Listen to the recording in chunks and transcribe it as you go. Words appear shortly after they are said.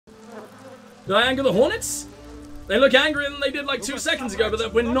Did I anger the hornets? They look angrier than they did like 2 seconds ago,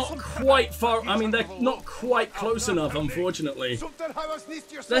 but we're not quite far. I mean, they're not quite close enough, unfortunately.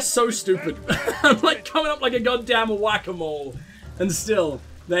 They're so stupid. I'm like coming up like a goddamn whack-a-mole. And still,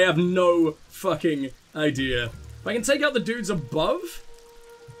 they have no fucking idea. If I can take out the dudes above,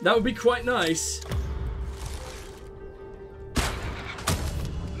 that would be quite nice.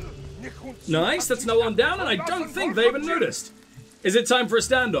 Nice, that's no one down, and I don't think they even noticed. Is it time for a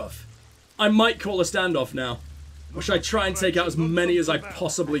standoff? I might call a standoff now. Or should I try and take out as many as I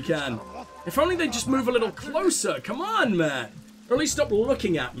possibly can? If only they'd just move a little closer. Come on, man. Or at least stop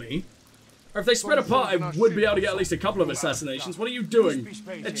looking at me. Or if they spread apart, I would be able to get at least a couple of assassinations. What are you doing?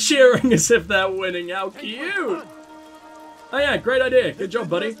 They're cheering as if they're winning. How cute. Oh yeah, great idea. Good job,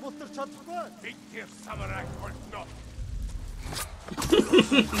 buddy.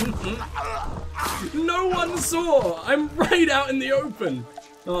 No one saw. I'm right out in the open.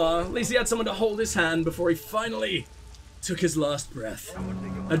 Oh, at least he had someone to hold his hand before he finally took his last breath.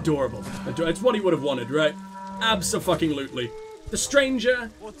 Adorable. It's what he would have wanted, right? Abso-fucking-lutely. The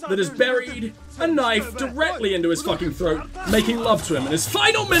stranger that has buried a knife directly into his fucking throat, making love to him in his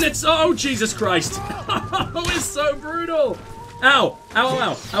final minutes. Oh, Jesus Christ. Oh, it's so brutal. Ow. Ow,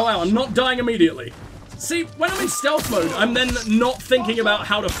 ow, ow, ow. I'm not dying immediately. See, when I'm in stealth mode, I'm then not thinking about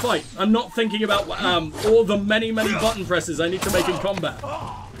how to fight. I'm not thinking about all the many button presses I need to make in combat.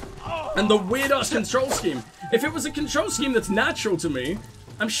 And the weird-ass control scheme. If it was a control scheme that's natural to me,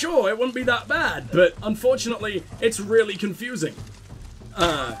 I'm sure it wouldn't be that bad. But unfortunately, it's really confusing. You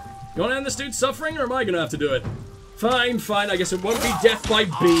want to end this dude's suffering, or am I going to have to do it? Fine, fine. I guess it won't be death by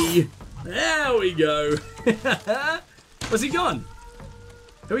B. There we go. Where's he gone?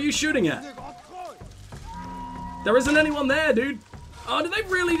 Who are you shooting at? There isn't anyone there, dude. Oh, did they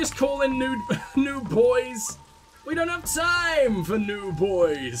really just call in new boys? We don't have time for new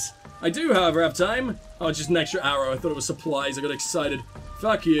boys. I do, however, have time. Oh, it's just an extra arrow. I thought it was supplies. I got excited.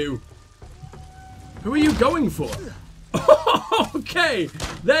 Fuck you. Who are you going for? Okay,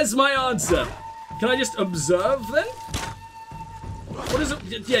 there's my answer. Can I just observe, then? What is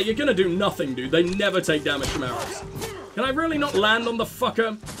it? Yeah, you're gonna do nothing, dude. They never take damage from arrows. Can I really not land on the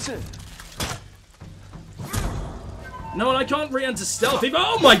fucker? No, and I can't re-enter stealth.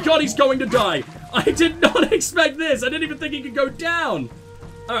 Oh my god, he's going to die. I did not expect this. I didn't even think he could go down.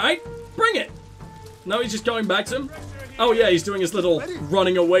 Alright, bring it. No, he's just going back to him. Oh yeah, he's doing his little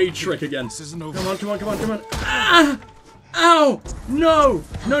running away trick again. Come on, come on, come on, come on. Ah! Ow! No!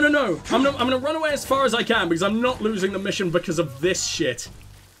 No, no, no. I'm gonna run away as far as I can because I'm not losing the mission because of this shit.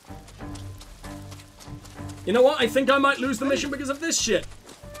 You know what? I think I might lose the mission because of this shit.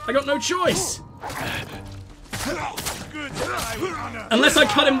 I got no choice. Unless I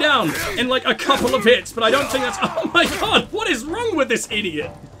cut him down in like a couple of hits, but I don't think that's... Oh my god, what is wrong with this idiot?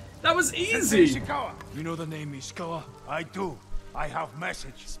 That was easy. You know the name Ishikawa? I do. I have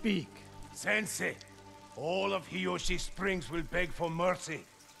message. Speak. Sensei, all of Hiyoshi Springs will beg for mercy,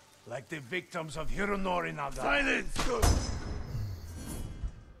 like the victims of Hironori Naga. Silence!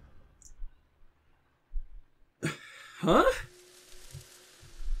 Huh?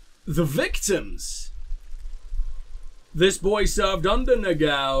 The victims? This boy served under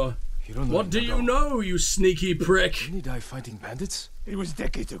Nagao. What do you know, you sneaky prick? Didn't he die fighting bandits? It was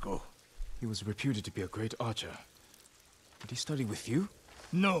decades ago. He was reputed to be a great archer. Did he study with you?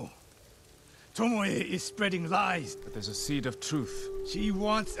 No. Tomoe is spreading lies. But there's a seed of truth. She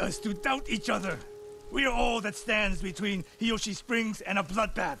wants us to doubt each other. We are all that stands between Hiyoshi Springs and a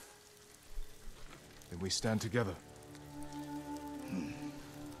bloodbath. Then we stand together.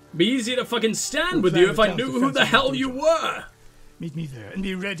 Be easier to fucking stand with you if I knew who the hell you were. Meet me there and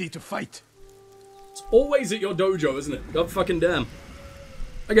be ready to fight. It's always at your dojo, isn't it? God fucking damn.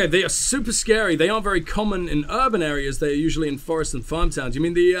 Okay, they are super scary. They aren't very common in urban areas. They are usually in forests and farm towns. You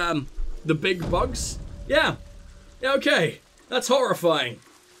mean the big bugs? Yeah. Yeah, okay. That's horrifying.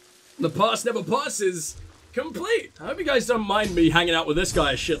 The past never passes. Complete. I hope you guys don't mind me hanging out with this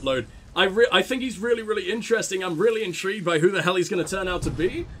guy a shitload. I think he's really, really interesting. I'm really intrigued by who the hell he's going to turn out to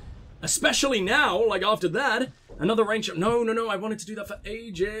be. Especially now, like after that. Another range... No, no, no. I wanted to do that for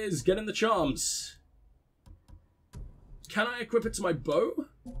ages. Get in the charms. Can I equip it to my bow?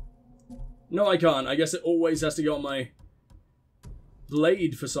 No, I can't. I guess it always has to go on my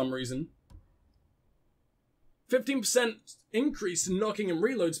blade for some reason. 15% increase in knocking and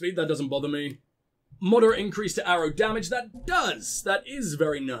reload speed. That doesn't bother me. Moderate increase to arrow damage. That does. That is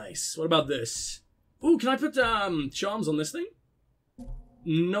very nice. What about this? Ooh, can I put charms on this thing?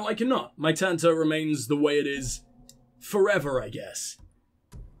 No, I cannot. My Tanto remains the way it is forever, I guess.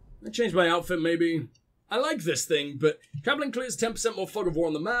 I changed my outfit, maybe. I like this thing, but traveling clears 10% more fog of war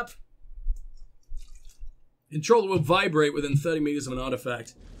on the map. Controller will vibrate within 30 meters of an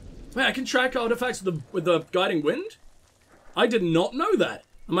artifact. Wait, I can track artifacts with the guiding wind? I did not know that.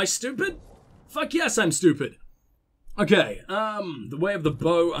 Am I stupid? Fuck yes, I'm stupid. Okay, the way of the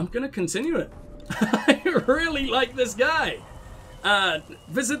bow. I'm gonna continue it. I really like this guy.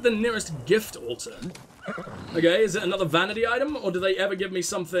 Visit the nearest gift altar. Okay, is it another vanity item, or do they ever give me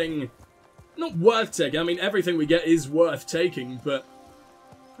something not worth taking? I mean, everything we get is worth taking, but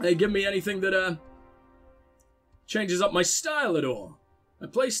they give me anything that changes up my style at all, my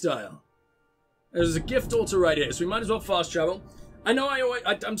play style. There's a gift altar right here, so we might as well fast travel. I know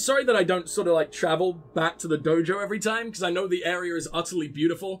I'm sorry that I don't sort of like travel back to the dojo every time, because I know the area is utterly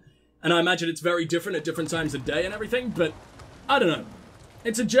beautiful, and I imagine it's very different at different times of day and everything, but I don't know.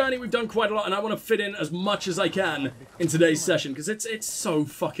 It's a journey we've done quite a lot, and I want to fit in as much as I can in today's session, because it's so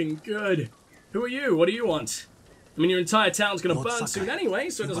fucking good. Who are you? What do you want? I mean, your entire town's gonna burn soon anyway,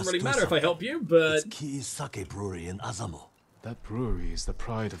 so it doesn't really matter if I help you, but... It's Kii's sake brewery in Azamo. That brewery is the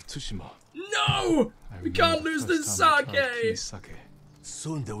pride of Tsushima. No! We can't lose this sake!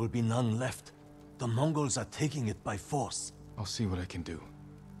 Soon there will be none left. The Mongols are taking it by force. I'll see what I can do.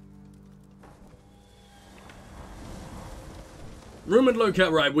 Rumored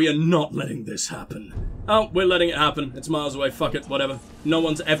locale, right, we are not letting this happen. Oh, we're letting it happen. It's miles away, fuck it, whatever. No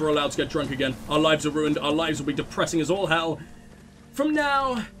one's ever allowed to get drunk again. Our lives are ruined, our lives will be depressing as all hell. From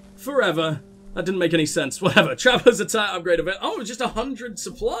now, forever. That didn't make any sense. Whatever. Traveler's attire upgrade of it. Oh, just 100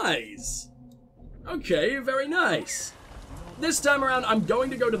 supplies. Okay, very nice. This time around, I'm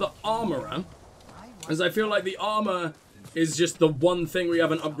going to go to the armorer, as I feel like the armor is just the one thing we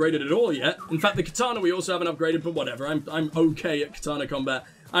haven't upgraded at all yet. In fact, the katana we also haven't upgraded, but whatever. I'm okay at katana combat.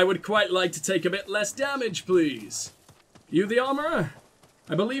 I would quite like to take a bit less damage, please. You the armorer?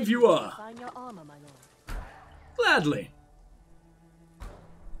 I believe you are. Find your armor, my lord. Gladly.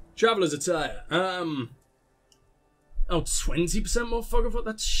 Traveler's attire. Oh, 20% more fog of what?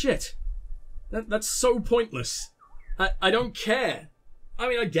 That's shit. That's so pointless. I don't care. I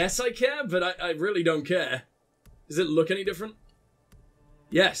mean, I guess I care, but I really don't care. Does it look any different?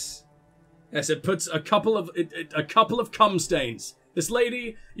 Yes. Yes, it puts a couple of cum stains. This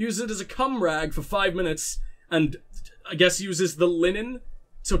lady uses it as a cum rag for 5 minutes, and I guess uses the linen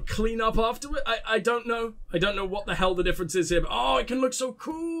to clean up after it. I don't know. I don't know what the hell the difference is here, but oh, it can look so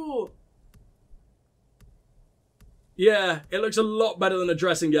cool. Yeah, it looks a lot better than a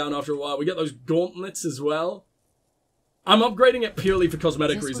dressing gown after a while. We get those gauntlets as well. I'm upgrading it purely for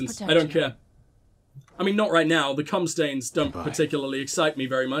cosmetic reasons. I don't care. I mean, not right now. The cum stains don't particularly excite me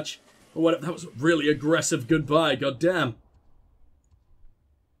very much. But what? That was a really aggressive goodbye, goddamn.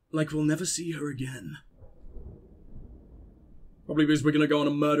 Like we'll never see her again. Probably because we're gonna go on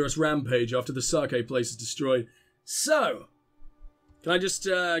a murderous rampage after the sake place is destroyed. So, can I just,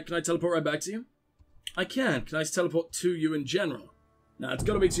 can I teleport right back to you? I can. Can I just teleport to you in general? Nah, it's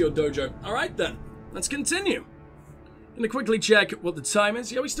gotta be to your dojo. Alright then, let's continue. Gonna quickly check what the time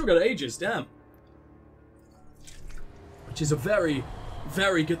is. Yeah, we still got ages, damn. Which is a very,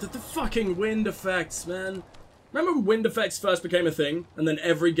 very good... The fucking wind effects, man. Remember when wind effects first became a thing? And then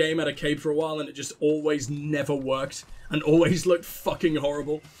every game had a cape for a while and it just always never worked? And always looked fucking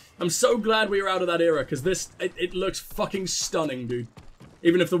horrible? I'm so glad we were out of that era, because this... It looks fucking stunning, dude.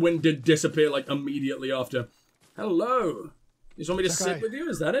 Even if the wind did disappear, like, immediately after. Hello. You just want me to sit with you?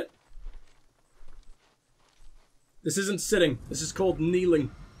 Is that it? This isn't sitting. This is called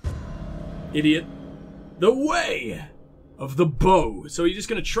kneeling. Idiot. The way of the bow. So you're just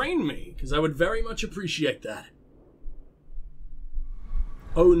going to train me? Because I would very much appreciate that.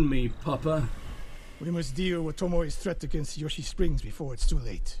 Own me, Papa. We must deal with Tomoe's threat against Yoshi Springs before it's too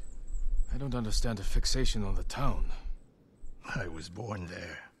late. I don't understand the fixation on the town. I was born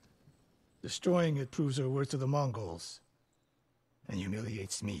there. Destroying it proves our worth to the Mongols. And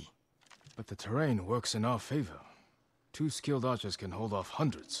humiliates me. But the terrain works in our favor. 2 skilled archers can hold off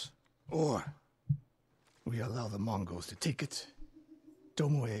hundreds. Or we allow the Mongols to take it.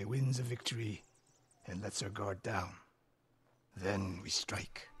 Tomoe wins a victory and lets her guard down. Then we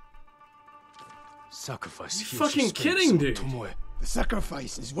strike. Sacrifice. You're fucking kidding, dude. Tomoe. The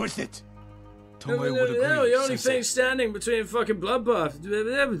sacrifice is worth it. Tomoe would agree. The only thing standing between fucking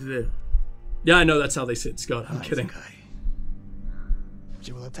bloodbath. Yeah, I know that's how they sit, Scott. I'm kidding.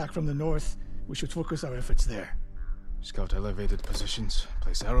 She will attack from the north. We should focus our efforts there. Scout elevated positions,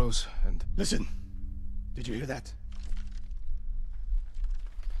 place arrows, and... Listen! Did you hear that?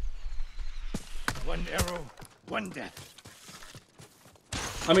 1 arrow, 1 death.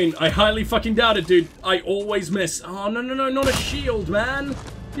 I mean, I highly fucking doubt it, dude. I always miss. Oh, no, not a shield, man.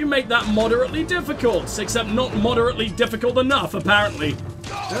 You make that moderately difficult, except not moderately difficult enough, apparently.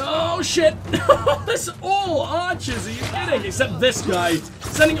 Oh shit! That's all archers, are you kidding? Except this guy.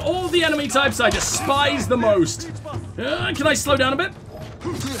 Sending all the enemy types I despise the most. Can I slow down a bit?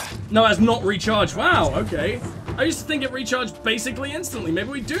 No, it has not recharged. Wow, okay. I used to think it recharged basically instantly. Maybe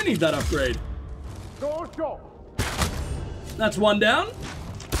we do need that upgrade. That's one down.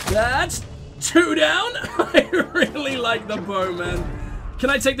 That's two down. I really like the bow, man. Can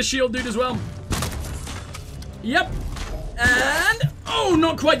I take the shield dude as well? Yep. And... oh,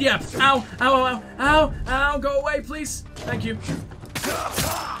 not quite yet. Ow, ow, ow, ow, ow. Go away, please. Thank you.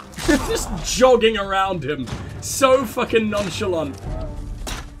 Just jogging around him. So fucking nonchalant.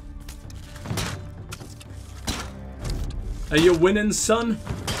 Are you winning, son?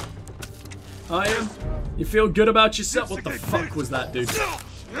 Are you? You feel good about yourself? What the fuck was that, dude?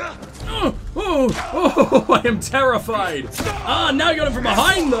 Oh, oh, oh, I am terrified. Ah, now I got him from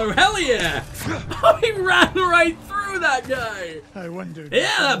behind, though. Hell yeah. Oh, he ran right through that guy. I wondered.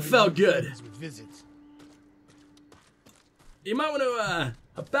 Yeah, that felt good. You might want to,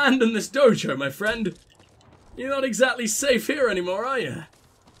 abandon this dojo, my friend. You're not exactly safe here anymore, are you?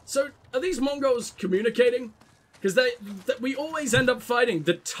 So, are these Mongols communicating? Because we always end up fighting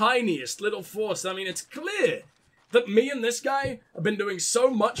the tiniest little force. I mean, it's clear that me and this guy have been doing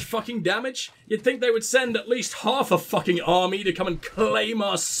so much fucking damage, you'd think they would send at least half a fucking army to come and claim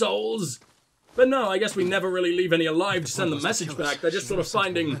our souls. But no, I guess we never really leave any alive to send the message back. They're just sort of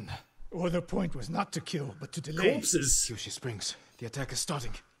finding... or their point was not to kill, but to delay. Corpses. Kyoshi Springs. The attack is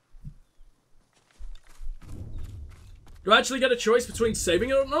starting. Do I actually get a choice between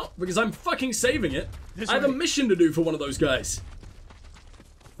saving it or not? Because I'm fucking saving it. I have a mission to do for one of those guys.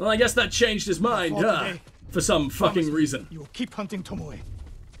 Well, I guess that changed his mind, for some fucking reason. You will keep hunting Tomoe.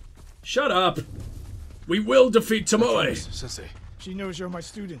 Shut up. We will defeat Tomoe. Sensei. She knows you're my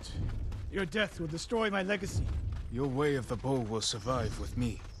student. Your death will destroy my legacy. Your way of the bow will survive with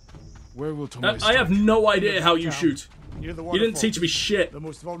me. Where will Tomoe I have no idea how you shoot. Near the You didn't teach me shit. The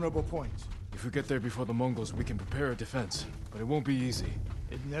most vulnerable point. If we get there before the Mongols, we can prepare a defense. But it won't be easy.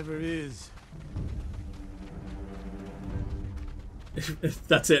 It never is.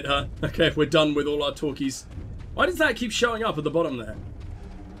 That's it, huh? Okay, we're done with all our talkies. Why does that keep showing up at the bottom there?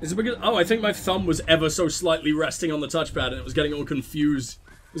 Is it because... oh, I think my thumb was ever so slightly resting on the touchpad and it was getting all confused.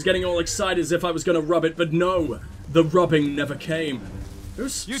 It was getting all excited as if I was going to rub it, but no. The rubbing never came.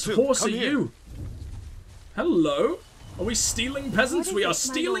 Whose horse are you? Hello? Are we stealing peasants? We are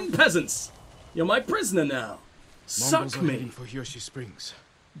stealing peasants. You're my prisoner now. Suck me. For Kyoshi Springs.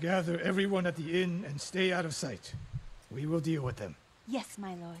 Gather everyone at the inn and stay out of sight. We will deal with them. Yes,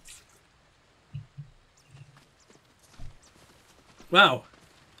 my lords. Wow.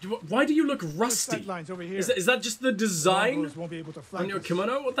 Why do you look rusty? Over here. Is that just the design won't be able to on your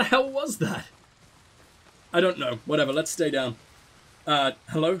kimono? What the hell was that? I don't know. Whatever, let's stay down.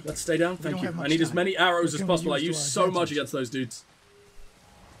 Hello? Let's stay down? Thank you. I need as many arrows as possible. I use so much against those dudes.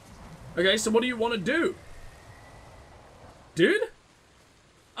 Okay, so what do you want to do? Dude?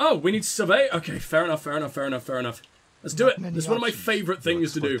 Oh, we need to survey? Okay, fair enough, fair enough, fair enough, fair enough. Let's do it. This is one of my favorite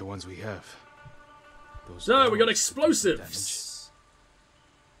things to do. The ones we have. So, we got explosives.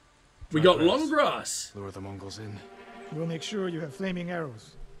 We got long grass. Lure the Mongols in. We'll make sure you have flaming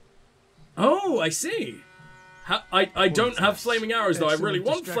arrows. Oh, I see. I don't have flaming arrows, though. I really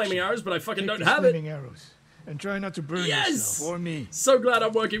want flaming arrows, but I fucking don't have it. Flaming arrows. And try not to burn yourself or me. So glad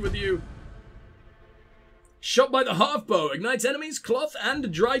I'm working with you. Shot by the half bow. Ignites enemies, cloth,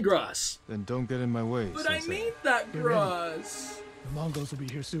 and dry grass. Then don't get in my way, But Sensei. I need that grass. The Mongols will be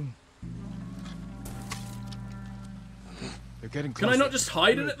here soon. They're getting Can closer. I not just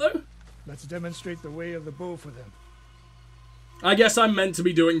hide in it, though? Let's demonstrate the way of the bow for them. I guess I'm meant to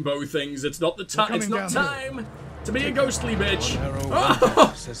be doing bow things. It's not the time. It's not down time to be a ghostly bitch.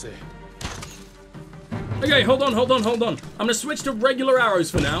 Oh! Sensei. Okay, hold on, hold on, hold on. I'm gonna switch to regular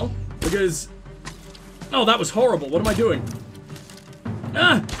arrows for now, because... oh, that was horrible. What am I doing?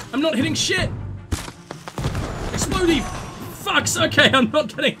 Ah! I'm not hitting shit! Explodey! Fucks! Okay, I'm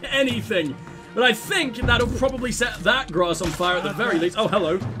not getting anything. But I think that'll probably set that grass on fire at the very least. Oh,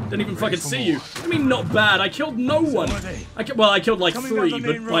 hello. Didn't even fucking see you. I mean, not bad. I killed no one. Well, I killed like 3,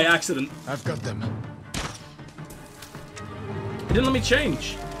 but by accident. I've got them. It didn't let me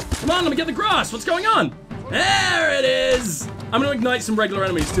change. Come on, let me get the grass. What's going on? There it is. I'm going to ignite some regular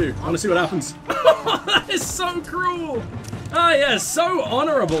enemies, too. I want to see what happens. That is so cruel. Ah, yes, so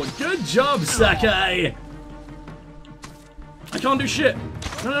honorable. Good job, Sakai. I can't do shit.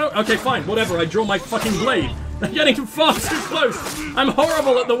 No. Okay, fine. Whatever. I draw my fucking blade. I'm getting far too close. I'm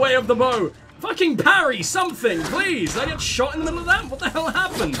horrible at the way of the bow. Fucking parry something, please. Did I get shot in the middle of that? What the hell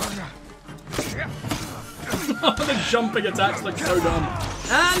happened? Oh, the jumping attacks look so dumb.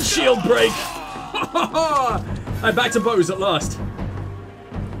 And shield break. Alright, back to bows at last.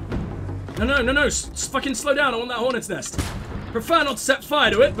 No. Fucking slow down. I want that hornet's nest. Prefer not to set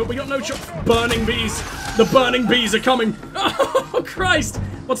fire to it, but we got no choice. Burning bees. The burning bees are coming. Oh, Christ.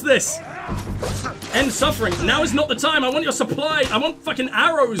 What's this? End suffering. Now is not the time. I want your supply. I want fucking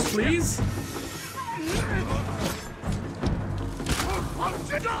arrows, please.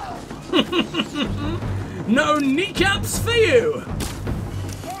 No kneecaps for you.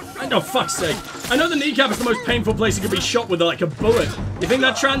 Oh, fuck's sake. I know the kneecap is the most painful place you could be shot with, like a bullet. You think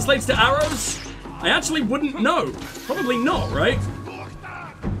that translates to arrows? I actually wouldn't know. Probably not, right?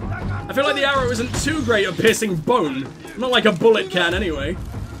 I feel like the arrow isn't too great at piercing bone. Not like a bullet can, anyway.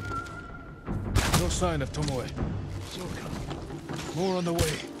 No sign of Tomoe. More on the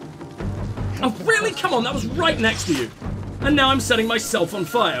way. Oh, really? Come on, that was right next to you. And now I'm setting myself on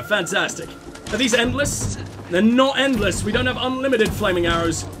fire. Fantastic. Are these endless? They're not endless. We don't have unlimited flaming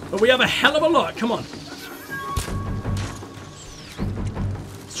arrows, but we have a hell of a lot. Come on.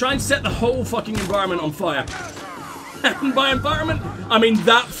 Let's try and set the whole fucking environment on fire. And by environment, I mean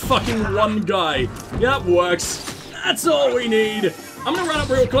that fucking one guy. Yeah, that works. That's all we need. I'm gonna run up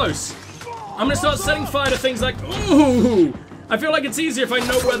real close. I'm gonna start setting fire to things like, ooh. I feel like it's easier if I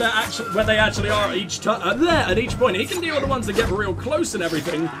know where they actually are at each at each point. He can deal with the ones that get real close and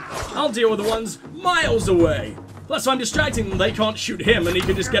everything. I'll deal with the ones miles away. Plus, if I'm distracting them, they can't shoot him, and he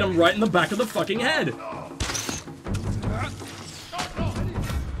can just get them right in the back of the fucking head.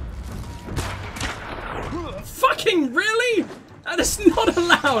 Fucking really? That is not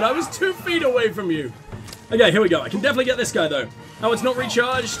allowed. I was 2 feet away from you. Okay, here we go. I can definitely get this guy, though. Oh, it's not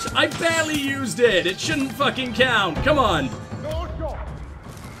recharged. I barely used it. It shouldn't fucking count. Come on.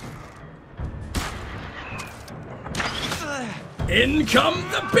 In come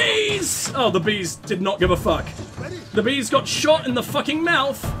the bees! Oh, the bees did not give a fuck. The bees got shot in the fucking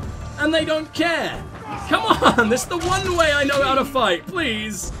mouth, and they don't care. Come on, this is the one way I know how to fight,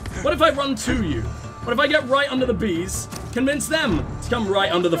 please. What if I run to you? What if I get right under the bees, convince them to come right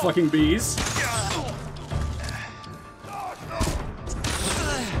under the fucking bees?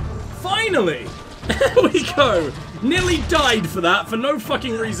 Finally! There we go! Nearly died for that, for no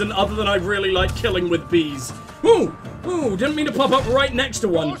fucking reason other than I really like killing with bees. Ooh! Ooh, didn't mean to pop up right next to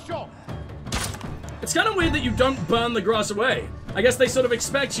one. It's kind of weird that you don't burn the grass away. I guess they sort of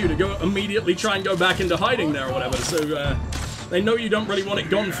expect you to go immediately try and go back into hiding there or whatever, so they know you don't really want it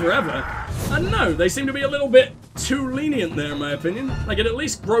gone forever. I don't know, they seem to be a little bit too lenient there in my opinion. Like, it at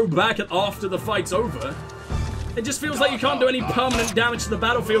least grow back after the fight's over. It just feels like you can't do any permanent damage to the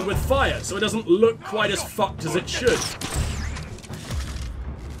battlefield with fire, so it doesn't look quite as fucked as it should.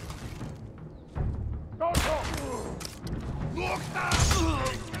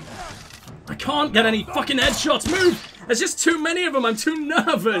 I can't get any fucking headshots. Move! There's just too many of them. I'm too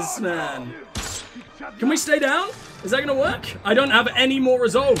nervous, man. Can we stay down? Is that gonna work? I don't have any more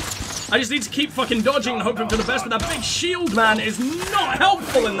resolve. I just need to keep fucking dodging and hoping for the best, but that big shield man is not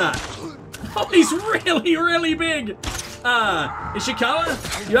helpful in that. Oh, he's really, really big.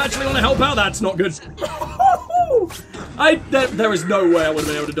 Ishikawa, you actually want to help out? That's not good. There is no way I would have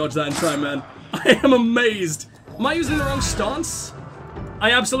been able to dodge that in time, man. I am amazed. Am I using the wrong stance?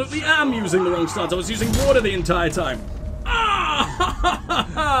 I absolutely am using the wrong stance. I was using water the entire time. Ah!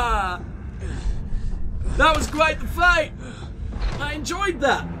 That was quite the fight. I enjoyed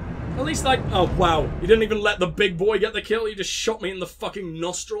that. At least like, oh wow. You didn't even let the big boy get the kill. You just shot me in the fucking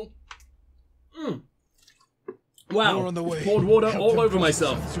nostril. Wow, poured water all over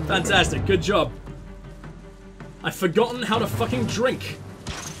myself. Fantastic, good job. I've forgotten how to fucking drink.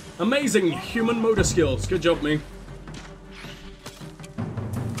 Amazing human motor skills. Good job, me.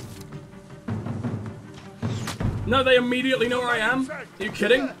 No, they immediately know where I am? Are you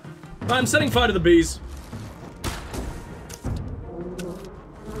kidding? I'm setting fire to the bees.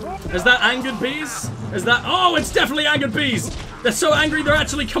 Is that angered bees? Is that... Oh, it's definitely angered bees! They're so angry they're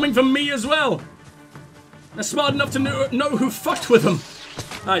actually coming for me as well. They're smart enough to know who fucked with them.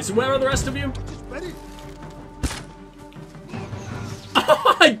 Alright, so where are the rest of you?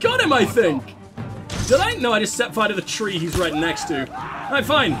 Oh, I got him, I think! Did I? No, I just set fire to the tree he's right next to. Alright,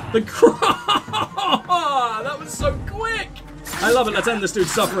 fine. The that was so quick! I love it, let's end this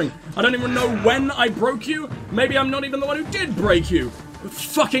dude's suffering. I don't even know when I broke you. Maybe I'm not even the one who did break you.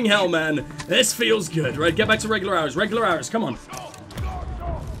 Fucking hell, man. This feels good. Right, get back to regular hours. Regular hours, come on.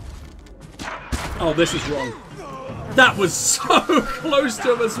 Oh, this is wrong. That was so close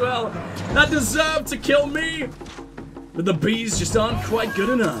to him as well. That deserved to kill me. But the bees just aren't quite good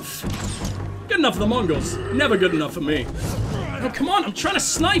enough. Good enough for the Mongols. Never good enough for me. Oh, come on. I'm trying to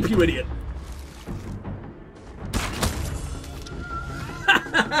snipe, you idiot.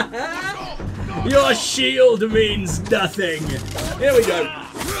 Your shield means nothing. Here we go.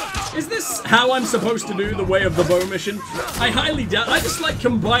 Is this how I'm supposed to do the Way of the Bow mission? I highly doubt. I just like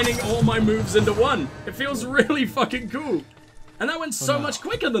combining all my moves into one. It feels really fucking cool. And that went so much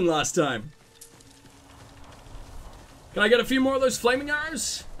quicker than last time. Can I get a few more of those flaming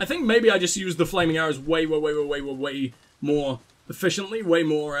arrows? I think maybe I just used the flaming arrows way more efficiently, way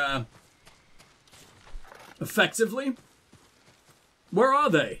more effectively. Where are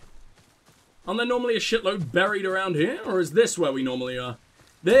they? Aren't there normally a shitload buried around here? Or is this where we normally are?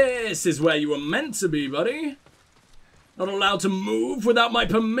 This is where you were meant to be, buddy. Not allowed to move without my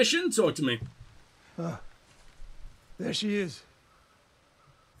permission? Talk to me. There she is,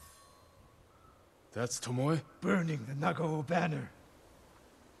 That's Tomoe? burning the Nagao banner.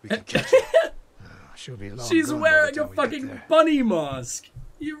 We can catch her. She'll be long She's gone by wearing the a time we get fucking there. bunny mask.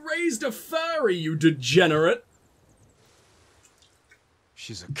 You raised a furry, you degenerate.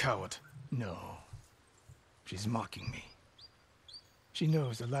 She's a coward. No. She's mocking me. She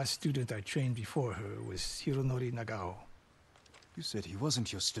knows the last student I trained before her was Hironori Nagao. You said he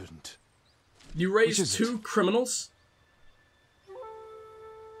wasn't your student. You Which raised is two criminals?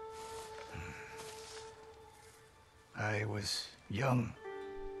 I was young,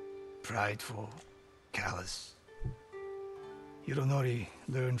 prideful, callous. Hironori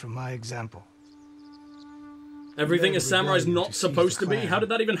learned from my example Everything a led a samurai's rebellion not to seize supposed the to be? clan How did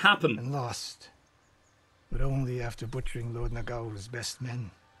that even happen? and lost. But only after butchering Lord Nagao's best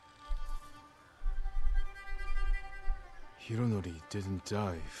men. Hironori didn't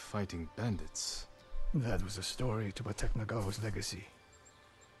die fighting bandits. That was a story to protect Nagao's legacy.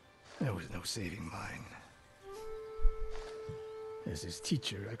 There was no saving mine. As his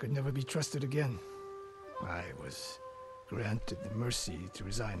teacher, I could never be trusted again. I was granted the mercy to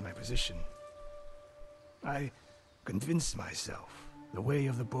resign my position. I convinced myself the way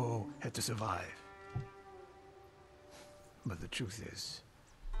of the bow had to survive. But the truth is,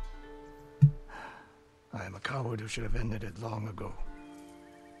 I am a coward who should have ended it long ago.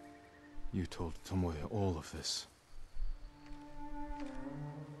 You told Tomoe all of this.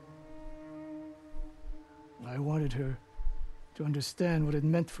 I wanted her to understand what it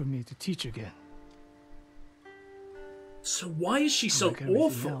meant for me to teach again. So why is she so Like everything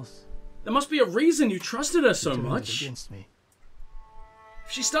awful? else, There must be a reason you trusted her so turned it much. against me.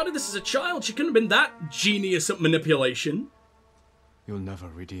 If she started this as a child, she couldn't have been that genius at manipulation. You'll never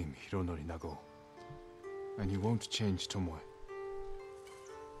redeem Hironori Nagao. And you won't change Tomoe.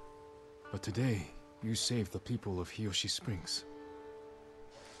 But today, you saved the people of Hiyoshi Springs.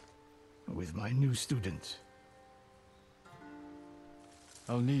 With my new student,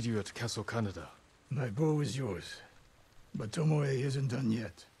 I'll need you at Castle Canada. my bow is yours. But Tomoe isn't done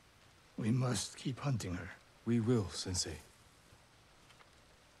yet. We must keep hunting her. We will, Sensei.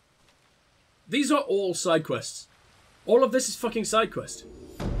 These are all side quests. All of this is fucking side quest.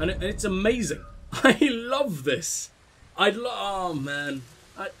 And it's amazing. I love this. Oh, man.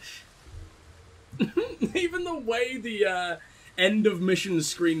 Even the way the end of mission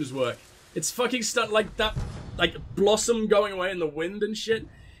screens work. It's fucking stuff like that, like blossom going away in the wind and shit.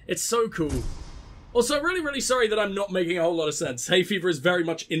 It's so cool. Also, really sorry that I'm not making a whole lot of sense. Hay fever is very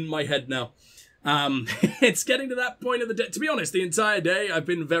much in my head now. It's getting to that point of the day. To be honest, the entire day I've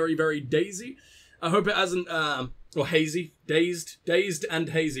been very daisy. I hope it hasn't, or hazy. Dazed and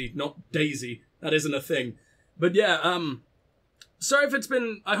hazy, not daisy. That isn't a thing. But yeah, sorry if it's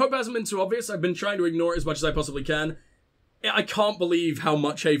been, I hope it hasn't been too obvious. I've been trying to ignore it as much as I possibly can. I can't believe how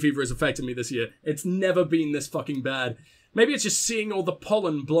much hay fever has affected me this year. It's never been this fucking bad. Maybe it's just seeing all the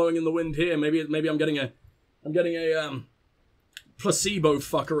pollen blowing in the wind here. Maybe I'm getting a placebo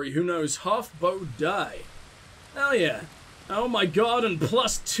fuckery. Who knows? Half bow die. Hell yeah. Oh my god, and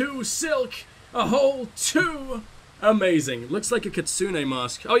 +2 silk. A whole 2. Amazing. Looks like a kitsune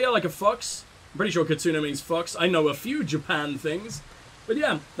mask. Oh yeah, like a fox. I'm pretty sure kitsune means fox. I know a few Japan things. But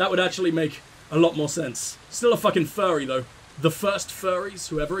yeah, that would actually make a lot more sense. Still a fucking furry though. The first furries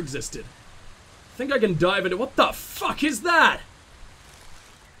who ever existed. I think I can dive into... What the fuck is that?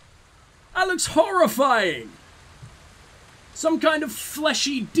 That looks horrifying. Some kind of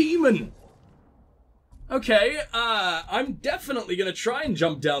fleshy demon. Okay, I'm definitely gonna try and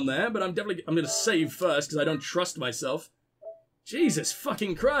jump down there, but I'm gonna save first because I don't trust myself. Jesus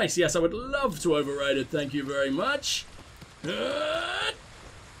fucking Christ. Yes, I would love to override it. Thank you very much.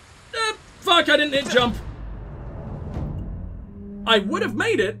 Fuck, I didn't hit jump. I would have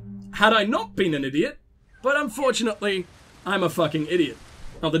made it had I not been an idiot, but unfortunately, I'm a fucking idiot.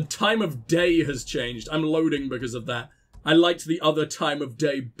 Now, the time of day has changed. I'm loading because of that. I liked the other time of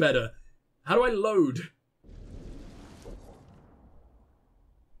day better. How do I load?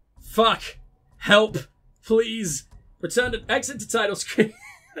 Fuck. Help. Please. Return to exit to title screen.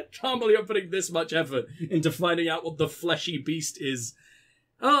 I can't believe I'm putting this much effort into finding out what the fleshy beast is.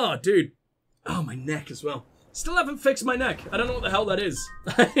 Oh, dude. Oh, my neck as well. Still haven't fixed my neck. I don't know what the hell that is.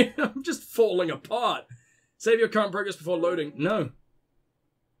 I'm just falling apart. Save your current progress before loading. No.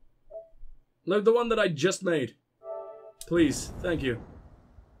 Load the one that I just made. Please. Thank you.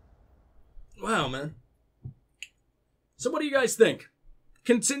 Wow, man. So what do you guys think?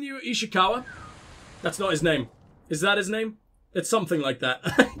 Continue Ishikawa? That's not his name. Is that his name? It's something like that.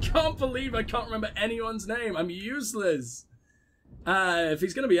 I can't believe I can't remember anyone's name. I'm useless. If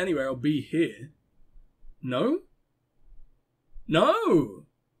he's going to be anywhere, I'll be here. No? No!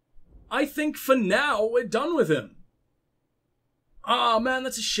 I think for now, we're done with him. Oh, man,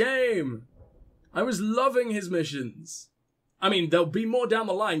 that's a shame. I was loving his missions. I mean, there'll be more down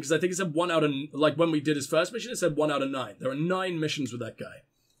the line, because I think it said 1 out of... Like, when we did his first mission, it said 1 out of 9. There are 9 missions with that guy.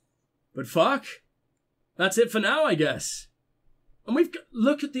 But fuck. That's it for now, I guess. And we've got...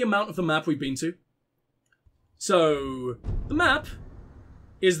 Look at the amount of the map we've been to. So, the map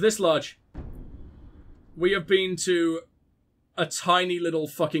is this large. We have been to a tiny little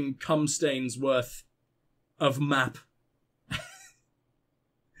fucking cum stain's worth of map.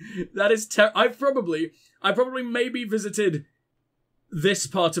 That is I probably maybe visited this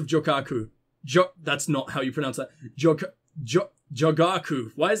part of Jogaku. That's not how you pronounce that.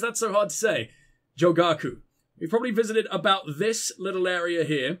 Jogaku. Why is that so hard to say? Jogaku. We probably visited about this little area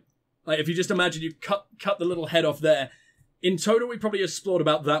here. Like, if you just imagine you cut the little head off there. In total, we probably explored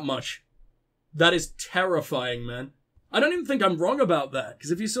about that much. That is terrifying, man. I don't even think I'm wrong about that.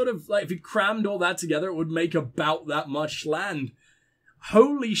 Because if you sort of, like, if you crammed all that together, it would make about that much land.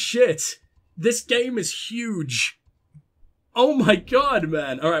 Holy shit. This game is huge. Oh my god,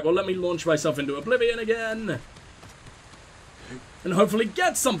 man. Alright, well, let me launch myself into oblivion again. And hopefully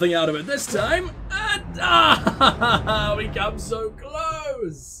get something out of it this time. And, we come so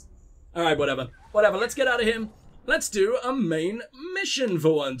close. Alright, whatever. Whatever, let's get out of here. Let's do a main mission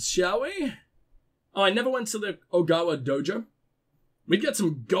for once, shall we? Oh, I never went to the Ogawa dojo. We'd get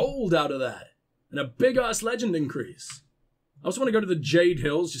some gold out of that. And a big-ass legend increase. I also want to go to the Jade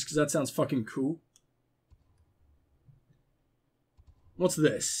Hills, just because that sounds fucking cool. What's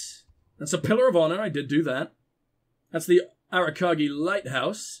this? That's a Pillar of Honor, I did do that. That's the Arakagi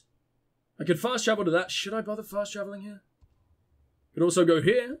Lighthouse. I could fast travel to that. Should I bother fast traveling here? Could also go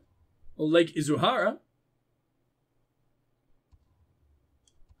here. Or Lake Izuhara.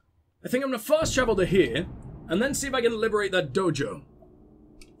 I think I'm going to fast travel to here, and then see if I can liberate that dojo.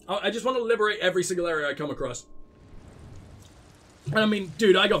 I just want to liberate every single area I come across. And I mean,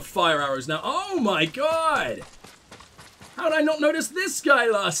 dude, I got fire arrows now. Oh my god! How did I not notice this guy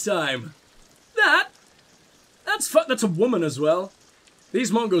last time? That's a woman as well.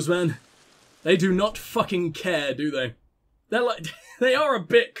 These Mongols, man, they do not fucking care, do they? They're like, they are a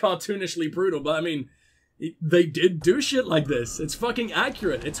bit cartoonishly brutal, but I mean, they did do shit like this. It's fucking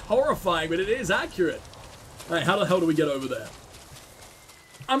accurate. It's horrifying, but it is accurate. Alright, how the hell do we get over there?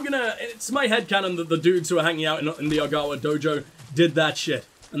 It's my headcanon that the dudes who are hanging out in the Ogawa dojo did that shit.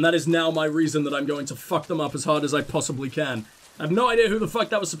 And that is now my reason that I'm going to fuck them up as hard as I possibly can. I have no idea who the fuck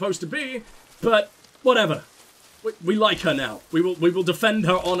that was supposed to be, but whatever. We like her now. We will defend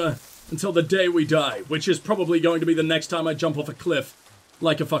her honor until the day we die, which is probably going to be the next time I jump off a cliff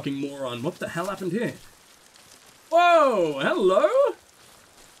like a fucking moron. What the hell happened here? Whoa, hello?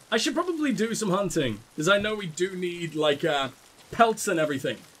 I should probably do some hunting, because I know we do need, like, pelts and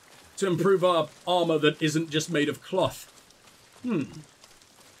everything to improve our armor that isn't just made of cloth.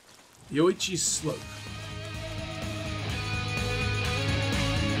 Yoichi Slope.